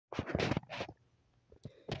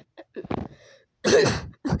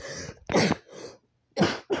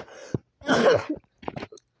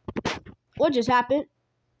What just happened?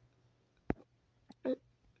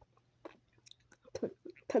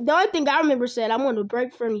 The only thing I remember said, I want to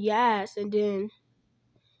break from your ass, and then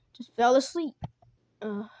just fell asleep.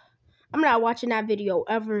 I'm not watching that video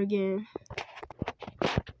ever again.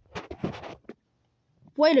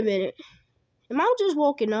 Wait a minute. Am I just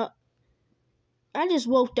woken up? I just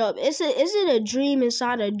woke up. Is it a dream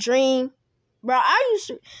inside a dream? Bro, I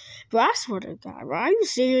swear to God, bro. Are you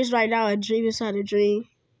serious right now? A dream inside a dream?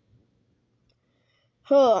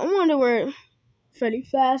 I wonder what Freddy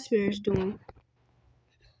Fazbear is doing.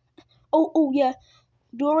 Oh, yeah.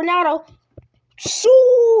 Do a Ronaldo.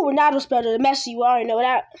 Shoo! Ronaldo's better than Messi. You already know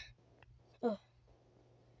that.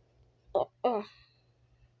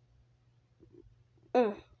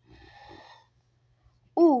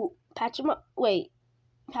 Ooh, Patrick Mahomes. Wait.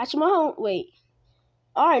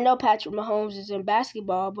 I already know Patrick Mahomes is in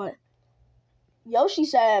basketball, but Yoshi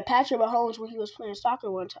said Patrick Mahomes when he was playing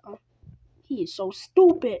soccer one time. He is so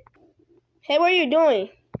stupid. Hey, what are you doing?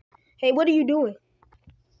 Hey, what are you doing?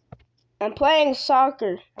 I'm playing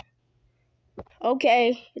soccer.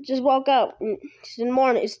 Okay, I just woke up. It's the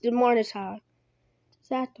morning. It's the morning time. Is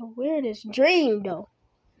that the weirdest dream, though?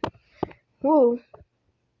 Whoa.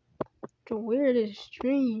 The weirdest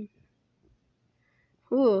dream.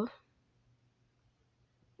 Whoa.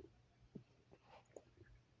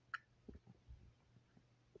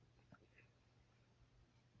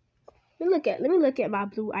 Let me look at my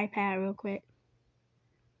blue iPad real quick.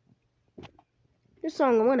 This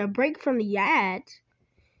song, I want to break from the ads.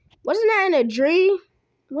 Wasn't that in a dream?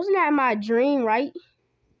 Wasn't that in my dream, right?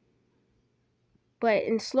 But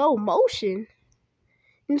in slow motion.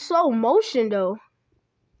 In slow motion, though.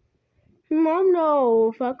 I don't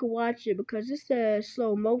know if I could watch it because it says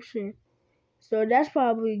slow motion. So that's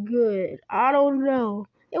probably good. I don't know.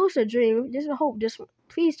 It was a dream. I hope this one.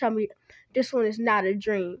 Please tell me this one is not a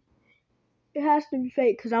dream. It has to be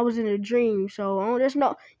fake because I was in a dream. So there's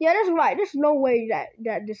no. Yeah, that's right. There's no way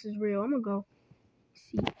that this is real. I'm gonna go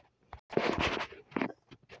see.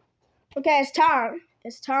 Okay, it's time.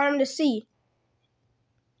 It's time to see.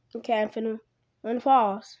 Okay, I'm finna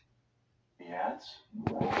unpause. The ads?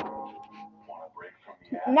 Want to break from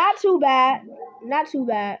the ads? Not too bad. Not too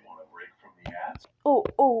bad. Want to break from the ads? Oh.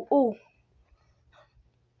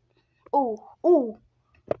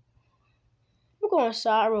 I'm going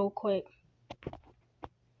inside real quick.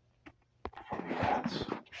 From the ads?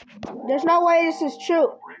 There's no way this is true.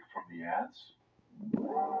 Break from the ads?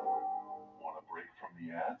 Want to break from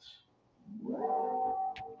the ads?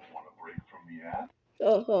 Want to break from the ads?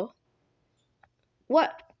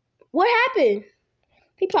 What happened?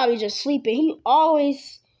 He probably just sleeping. He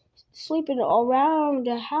always sleeping around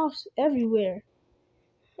the house everywhere.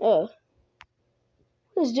 What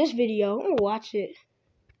is this video? I'm gonna watch it.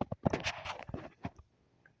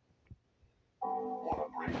 Want to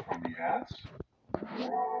break from the ads?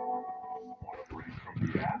 Want to break from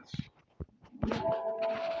the ads? Want to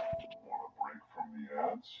break from the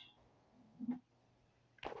ads?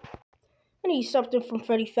 I need something from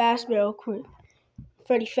Freddy Fazbear real quick.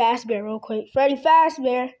 Freddy Fazbear.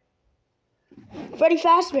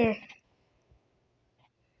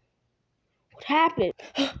 What happened?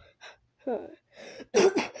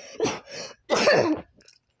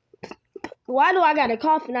 Why do I got a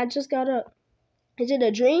cough and I just got up? Is it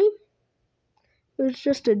a dream? It's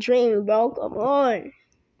just a dream, bro. Come on.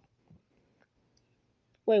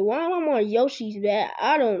 Wait, why am I on Yoshi's bed?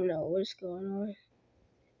 I don't know what's going on.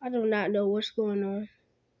 I do not know what's going on.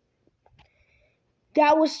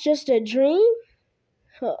 That was just a dream?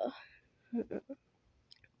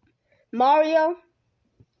 Mario?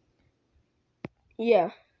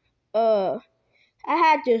 Yeah. I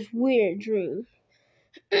had this weird dream.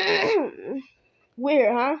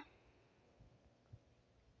 Weird, huh?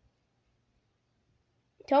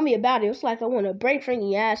 Tell me about it. It's like I want to break from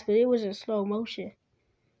your ass, but it was in slow motion.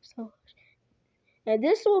 And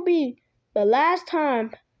this will be the last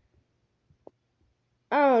time.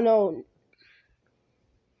 I don't know.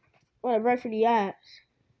 I want to break from the ass.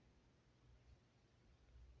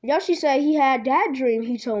 Yoshi said he had that dream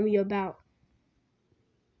he told me about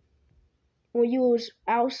when you was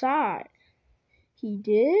outside. He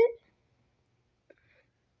did?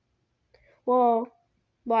 Well,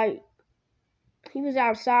 like, he was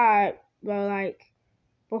outside, but, like,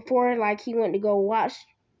 before, like, he went to go watch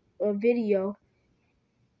a video.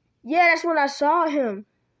 Yeah, that's when I saw him.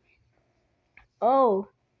 Oh.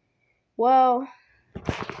 Well,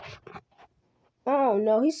 I don't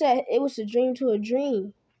know. He said it was a dream to a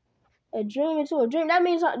dream. A dream into a dream. That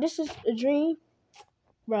means this is a dream.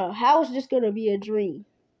 Bro, how is this gonna be a dream?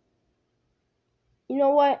 You know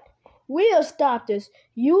what? We'll stop this.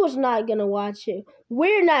 You is not gonna watch it.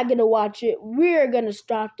 We're not gonna watch it. We're gonna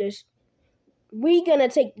stop this. We're gonna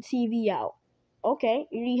take the TV out. Okay,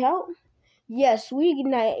 you need help? Yes,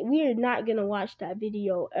 we're not gonna watch that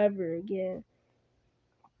video ever again.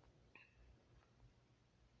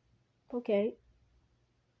 Okay.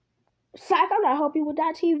 Sack, I'm not helping with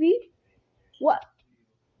that TV. What?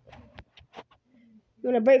 You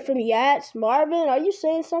wanna break from the ads? Marvin, are you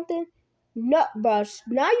saying something? No, bro.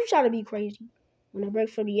 Now you trying to be crazy. Wanna break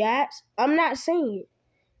from the ads? I'm not saying it.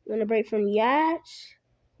 Wanna break from the ads?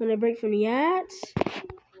 Wanna break from the ads?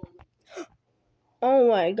 Oh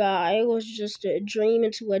my god, it was just a dream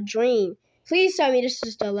into a dream. Please tell me this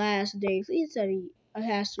is the last day. Please tell me it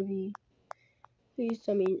has to be. Please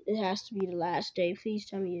tell me it has to be the last day. Please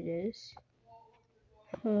tell me it is.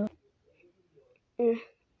 I'm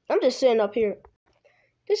just sitting up here.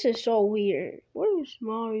 This is so weird. Where's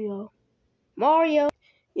Mario? Mario?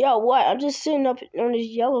 Yo, what? I'm just sitting up on this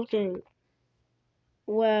yellow thing.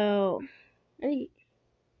 Well, didn't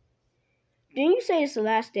you say it's the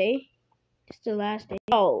last day? It's the last day.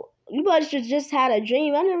 Oh, you must have just had a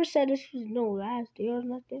dream. I never said this was no last day or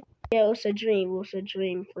nothing. Yeah, it was a dream. It was a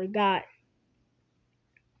dream. Forgot.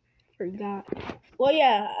 Well,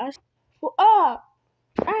 yeah.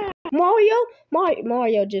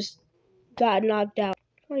 Mario just got knocked out.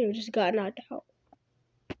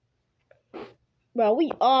 Bro,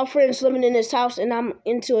 we all friends living in this house, and I'm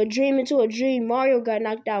into a dream. Mario got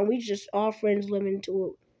knocked out. And we just all friends spending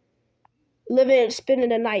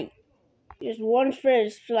the night. Just one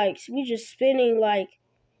friend, like we just spending like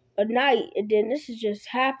a night, and then this is just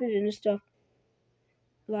happening and stuff.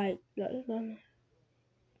 Like, it's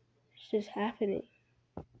just happening.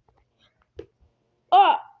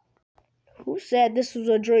 Oh, who said this was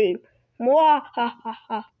a dream? Mwah, ha ha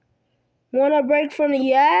ha. Wanna break from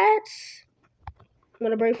the ads?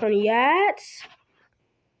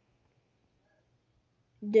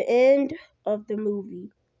 The end of the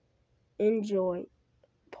movie. Enjoy.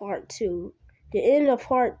 Part 2. The end of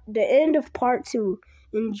part 2.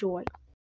 Enjoy.